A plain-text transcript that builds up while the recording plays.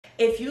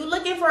If you're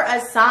looking for a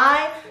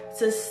sign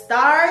to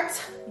start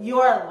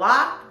your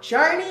loc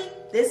journey,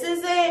 this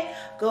is it.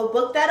 Go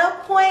book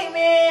that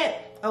appointment.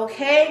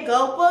 Okay,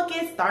 go book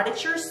it. Start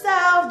it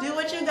yourself. Do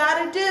what you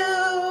gotta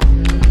do.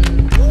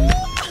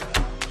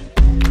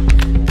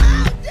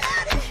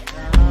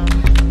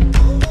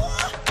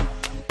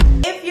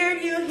 If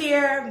you're new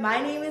here,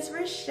 my name is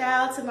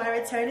Rochelle. To my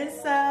returning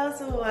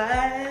selves,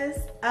 what's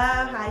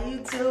up? How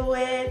you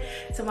doing?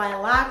 To my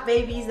loc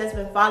babies that's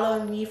been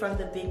following me from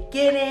the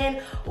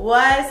beginning,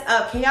 what's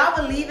up? Can y'all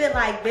believe it?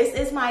 Like, this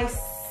is my,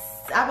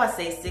 I'm about to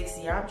say 6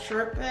 year, I'm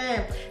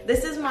tripping.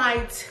 This is my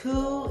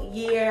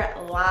 2-year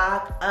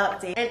loc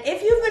update. And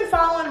if you've been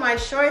following my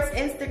shorts,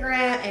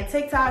 Instagram, and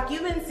TikTok,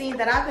 you've been seeing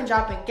that I've been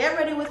dropping Get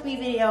Ready With Me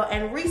video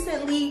and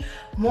recently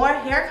more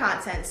hair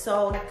content.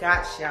 So I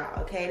got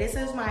y'all, okay? This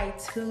is my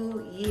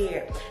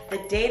 2-year. The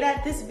day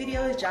that this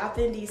video is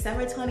dropping,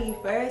 December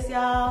 21st,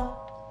 y'all.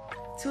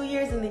 2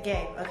 years in the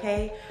game,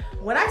 okay?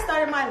 When I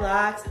started my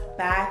locs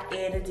back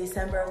in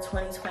December of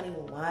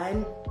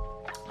 2021,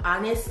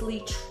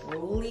 honestly,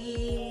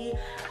 truly,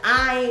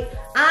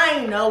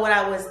 I know what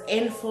I was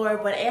in for,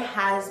 but it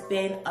has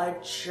been a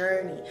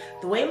journey.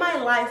 The way my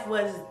life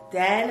was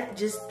then,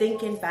 just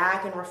thinking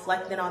back and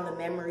reflecting on the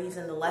memories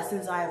and the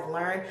lessons I've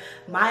learned,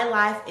 my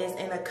life is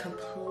in a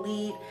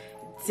complete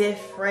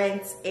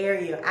different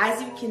area. As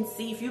you can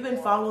see, if you've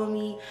been following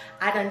me,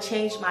 I done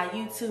changed my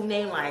YouTube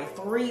name like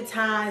 3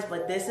 times,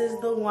 but this is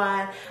the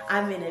one.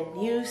 I'm in a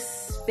new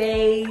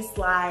space.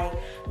 Like,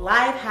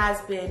 life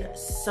has been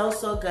so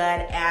good,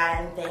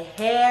 and the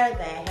hair.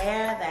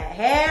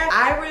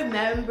 I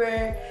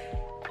remember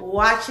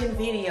watching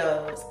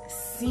videos,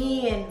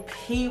 seeing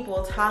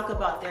people talk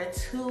about their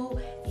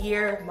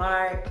 2-year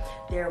mark,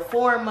 their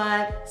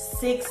 4-month,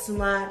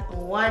 6-month,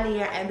 1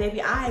 year, and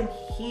baby, I'm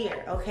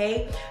here,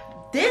 okay?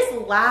 This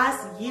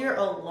last year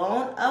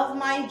alone of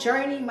my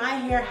journey, my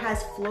hair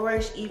has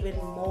flourished even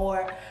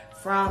more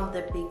from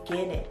the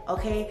beginning,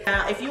 okay?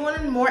 Now, if you want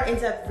a more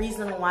in-depth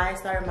reason why I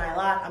started my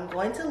loc, I'm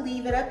going to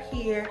leave it up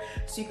here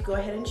so you can go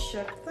ahead and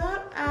check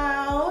that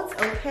out,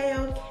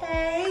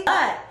 okay?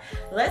 But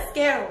let's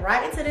get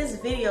right into this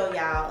video,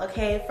 y'all,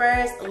 okay?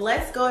 First,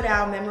 let's go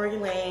down memory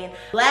lane.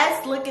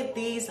 Let's look at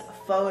these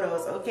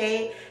photos,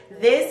 okay?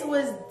 This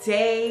was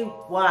day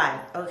 1,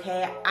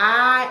 okay?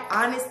 I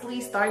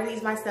honestly started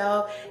these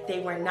myself. They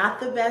were not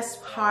the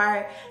best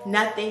part,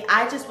 nothing.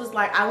 I just was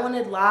like, I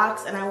wanted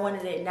locs and I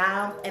wanted it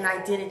now, and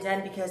I did it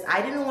then because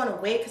I didn't want to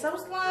wait, because I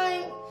was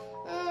like,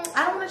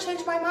 I don't want to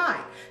change my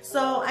mind.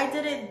 So I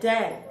did it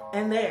then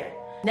and there.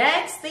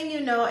 Next thing you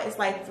know, it's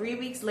like 3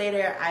 weeks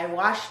later, I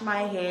washed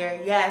my hair.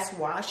 Yes,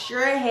 wash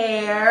your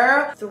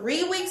hair.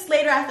 3 weeks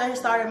later after I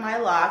started my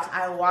locs,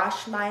 I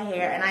washed my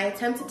hair and I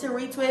attempted to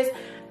retwist.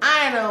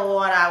 I didn't know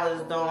what I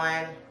was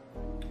doing.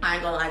 I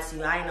ain't gonna lie to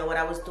you, I didn't know what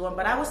I was doing,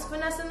 but I was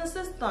finessing the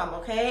system,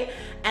 okay?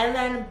 And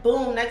then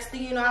boom, next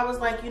thing you know, I was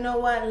like, you know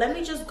what, let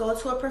me just go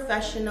to a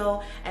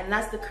professional, and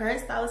that's the current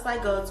stylist I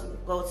go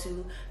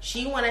to.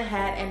 She went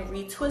ahead and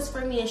retwist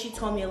for me, and she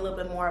told me a little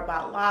bit more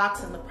about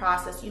locs and the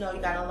process. You know, you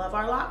gotta love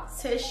our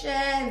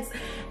locticians.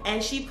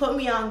 And she put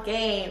me on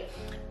game.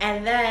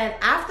 And then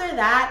after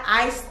that,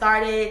 I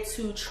started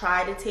to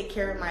try to take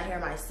care of my hair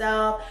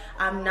myself.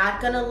 I'm not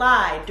gonna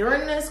lie,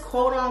 during this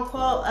quote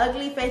unquote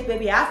ugly phase,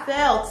 baby, I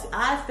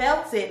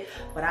felt it,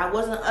 but I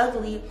wasn't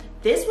ugly.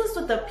 This was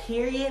the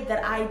period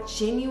that I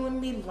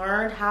genuinely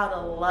learned how to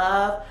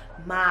love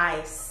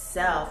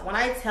myself. When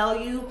I tell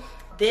you,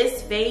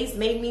 this phase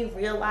made me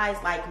realize,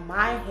 like,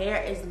 my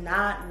hair is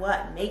not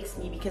what makes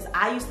me, because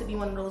I used to be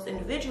one of those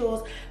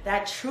individuals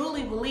that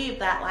truly believed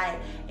that, like,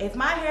 if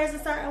my hair is a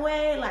certain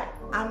way, like,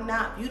 I'm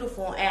not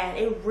beautiful. And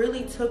it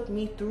really took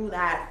me through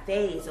that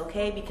phase,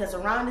 okay? Because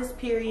around this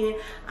period,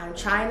 I'm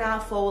trying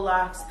out faux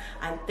locs,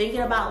 I'm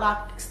thinking about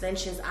loc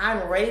extensions,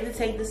 I'm ready to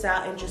take this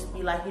out and just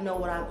be like, you know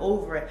what, I'm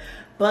over it.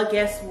 But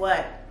guess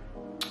what?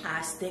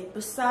 I stick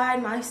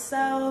beside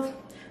myself,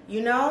 you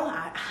know?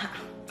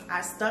 I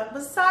stuck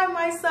beside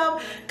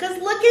myself,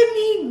 because look at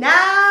me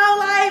now,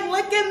 like,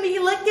 look at me.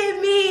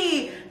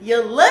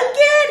 You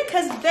looking?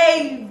 Because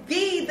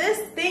baby,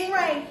 this thing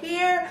right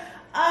here,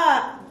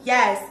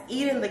 yes,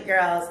 eating the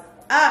girls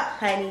up,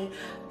 honey.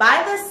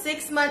 By the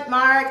 6-month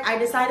mark, I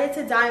decided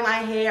to dye my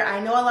hair. I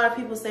know a lot of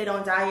people say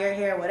don't dye your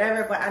hair,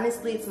 whatever, but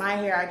honestly, it's my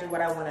hair. I do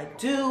what I want to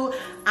do.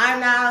 I'm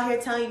not out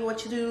here telling you what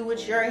to do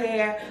with your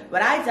hair,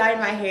 but I dyed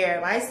my hair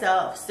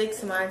myself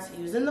 6 months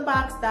using the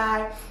box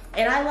dye,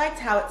 and I liked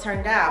how it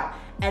turned out.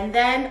 And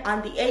then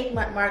on the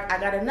 8-month mark, I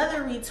got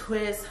another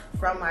retwist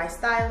from my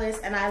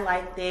stylist, and I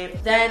liked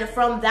it. Then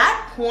from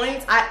that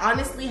point, I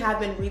honestly have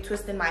been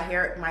retwisting my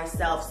hair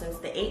myself since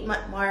the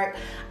 8-month mark.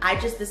 I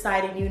just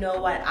decided, you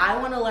know what, I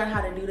want to learn how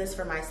to do this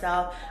for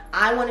myself.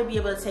 I want to be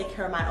able to take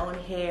care of my own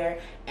hair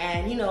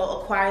and, you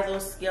know, acquire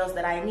those skills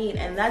that I need.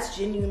 And that's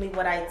genuinely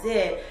what I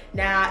did.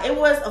 Now, it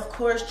was, of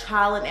course,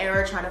 trial and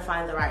error, trying to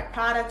find the right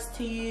products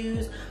to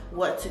use,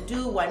 what to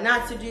do, what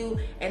not to do,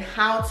 and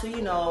how to,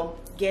 you know,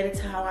 get it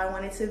to how I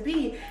want it to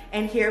be.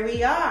 And here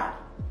we are.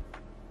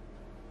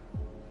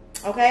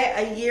 Okay,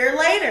 a year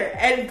later,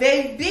 and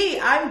baby,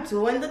 I'm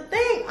doing the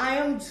thing. I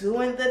am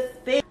doing the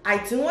thing.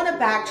 I do want to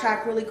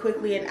backtrack really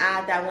quickly and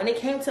add that when it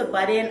came to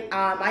button,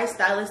 my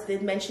stylist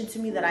did mention to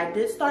me that I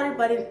did start a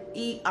button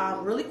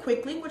really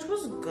quickly, which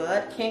was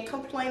good. Can't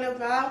complain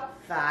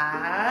about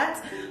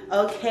that.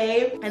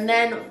 Okay, and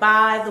then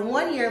by the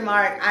 1 year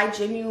mark, I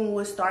genuinely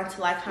was starting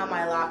to like how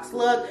my locks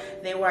look.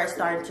 They were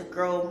starting to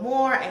grow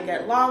more and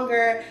get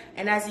longer,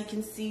 and as you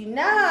can see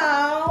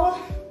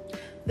now,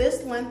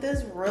 this length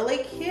is really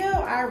cute.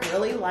 I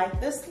really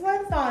like this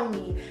length on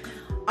me.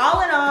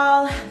 All in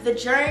all, the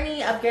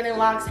journey of getting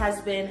locks has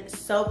been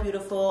so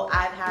beautiful.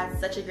 I've had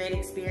such a great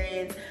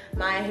experience.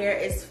 My hair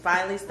is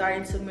finally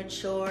starting to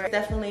mature. It's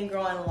definitely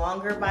growing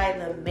longer by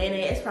the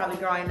minute. It's probably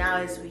growing now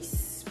as we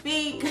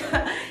speak.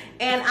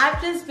 And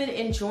I've just been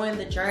enjoying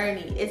the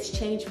journey. It's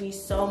changed me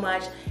so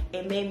much.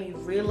 It made me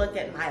relook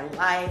at my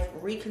life,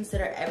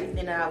 reconsider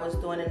everything that I was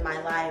doing in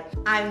my life.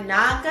 I'm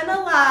not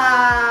gonna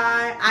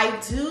lie, I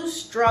do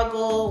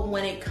struggle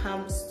when it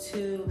comes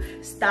to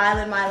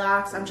styling my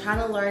locks. I'm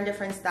trying to learn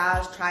different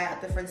styles, try out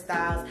different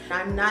styles.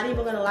 I'm not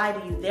even gonna lie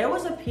to you. There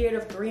was a period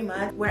of 3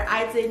 months where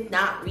I did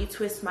not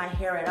retwist my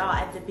hair at all.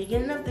 At the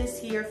beginning of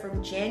this year,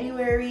 from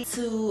January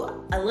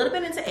to a little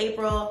bit into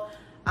April,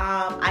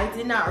 I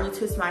did not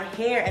retwist my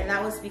hair, and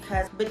that was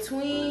because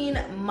between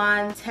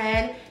month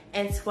 10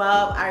 and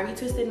 12, I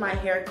retwisted my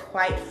hair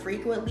quite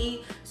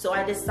frequently. So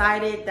I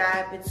decided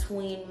that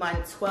between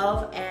month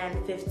 12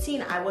 and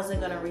 15, I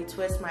wasn't gonna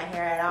retwist my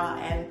hair at all.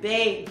 And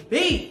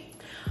baby,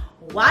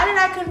 why did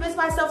I convince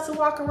myself to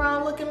walk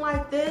around looking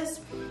like this?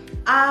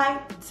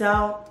 I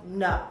don't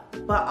know.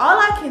 But all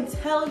I can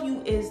tell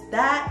you is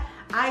that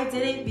I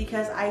did it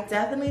because I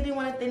definitely didn't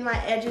want to thin my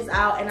edges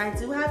out, and I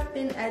do have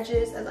thin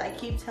edges, as I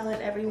keep telling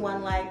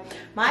everyone. Like,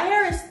 my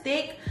hair is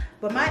thick,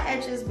 but my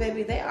edges,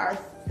 baby, they are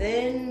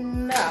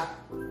thin.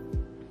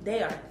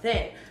 They are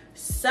thin.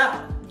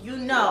 So, you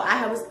know,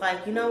 I was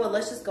like, you know what,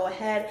 let's just go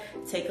ahead,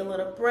 take a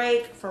little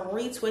break from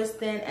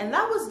retwisting, and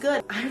that was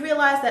good. I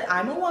realized that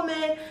I'm a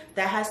woman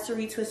that has to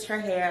retwist her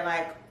hair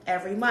like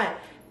every month.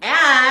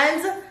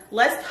 And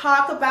let's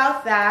talk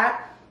about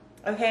that.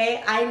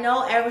 Okay, I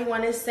know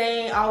everyone is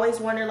saying, always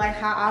wonder like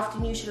how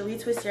often you should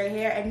retwist your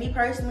hair, and me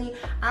personally,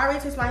 I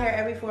retwist my hair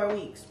every 4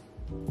 weeks.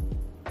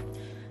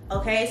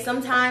 Okay,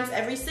 sometimes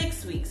every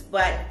 6 weeks,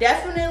 but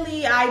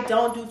definitely I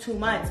don't do 2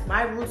 months.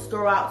 My roots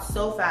grow out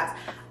so fast.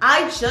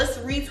 I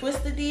just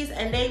retwisted these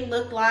and they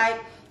look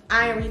like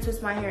I ain't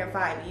retwist my hair in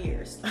 5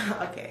 years.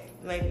 Okay,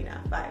 maybe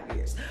not 5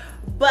 years,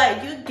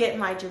 but you get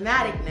my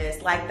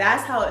dramaticness. Like,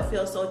 that's how it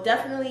feels. So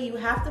definitely you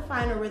have to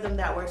find a rhythm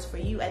that works for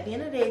you. At the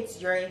end of the day, it's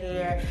your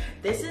hair.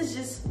 This is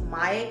just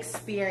my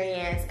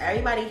experience.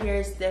 Everybody here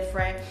is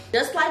different.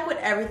 Just like with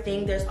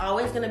everything, there's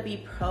always gonna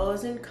be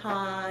pros and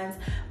cons,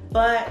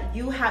 but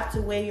you have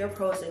to weigh your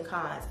pros and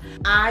cons.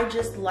 I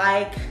just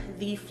like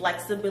the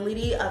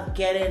flexibility of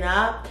getting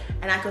up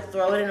and I could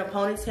throw it in a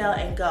ponytail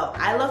and go.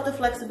 I love the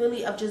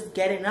flexibility of just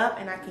getting up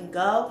and I can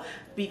go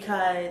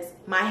because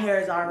my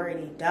hair is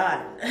already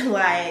done.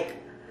 Like,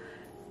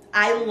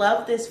 I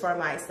love this for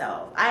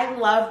myself. I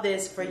love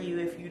this for you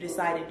if you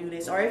decide to do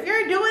this. Or if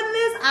you're doing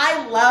this,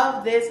 I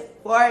love this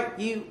for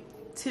you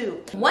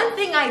too. One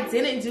thing I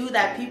didn't do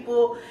that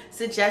people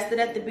suggested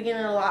at the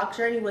beginning of the Loc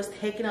Journey was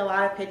taking a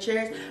lot of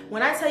pictures.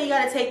 When I tell you, you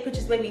gotta take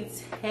pictures, baby,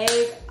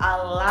 take a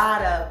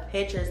lot of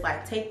pictures.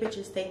 Like, take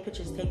pictures, take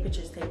pictures, take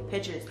pictures, take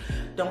pictures.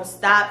 Don't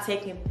stop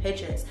taking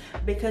pictures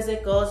because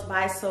it goes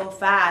by so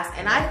fast.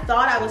 And I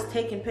thought I was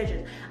taking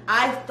pictures.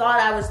 I thought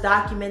I was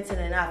documenting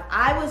enough.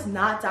 I was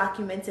not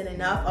documenting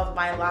enough of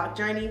my Loc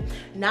Journey.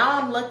 Now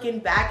I'm looking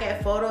back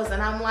at photos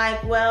and I'm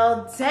like,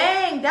 well,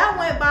 dang, that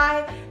went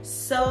by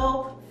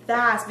so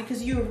fast,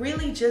 because you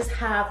really just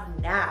have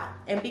now.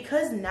 And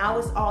because now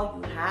is all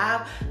you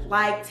have,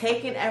 like,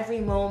 taking every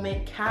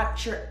moment,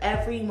 capture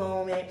every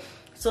moment,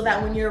 so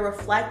that when you're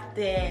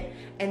reflecting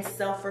and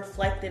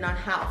self-reflecting on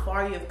how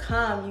far you've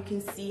come, you can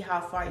see how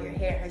far your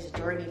hair has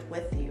journeyed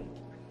with you.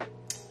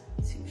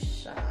 Too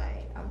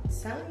shy, I'm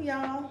telling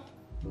y'all.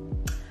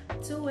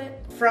 Do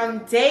it. From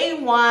day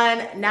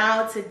 1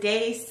 now to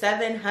day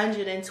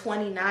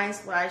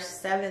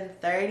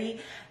 729/730,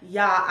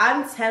 y'all,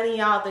 I'm telling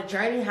y'all, the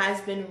journey has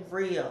been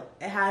real.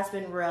 It has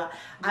been real.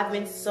 I've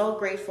been so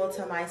grateful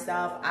to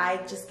myself.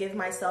 I just give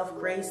myself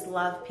grace,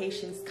 love,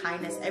 patience,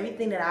 kindness,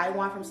 everything that I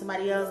want from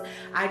somebody else.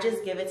 I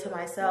just give it to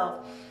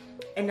myself.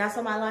 And that's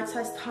what my locks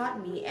has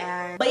taught me.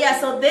 But yeah,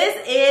 so this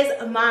is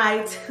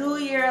my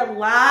 2-year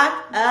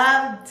lock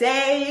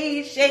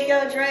update. Shake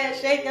your dreads,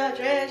 shake your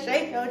dreads,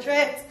 shake your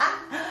dreads.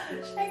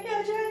 Shake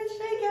your dreads,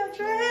 shake your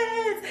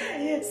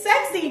dreads.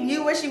 Sexy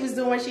knew what she was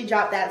doing when she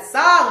dropped that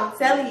song. I'm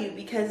telling you,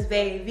 because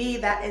baby,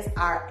 that is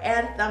our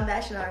anthem.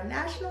 That's our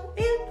national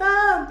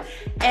anthem.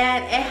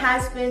 And it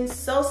has been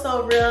so,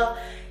 so real.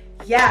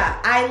 Yeah,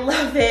 I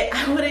love it.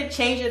 I wouldn't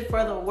change it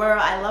for the world.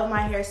 I love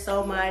my hair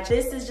so much.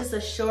 This is just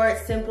a short,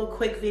 simple,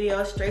 quick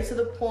video, straight to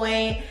the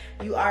point.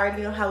 You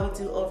already know how we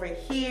do over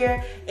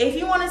here. If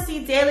you want to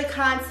see daily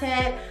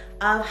content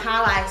of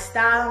how I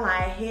style my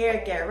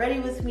hair, get ready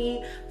with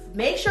me.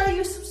 make sure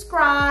you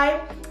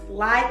subscribe,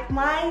 like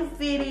my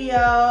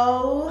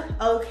video,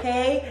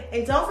 okay?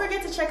 And don't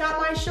forget to check out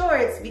my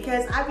shorts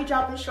because I be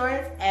dropping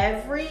shorts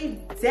every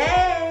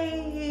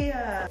day.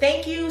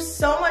 Thank you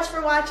so much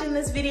for watching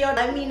this video.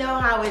 Let me know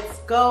how it's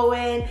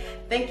going.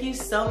 Thank you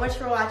so much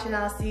for watching.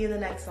 I'll see you in the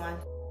next one.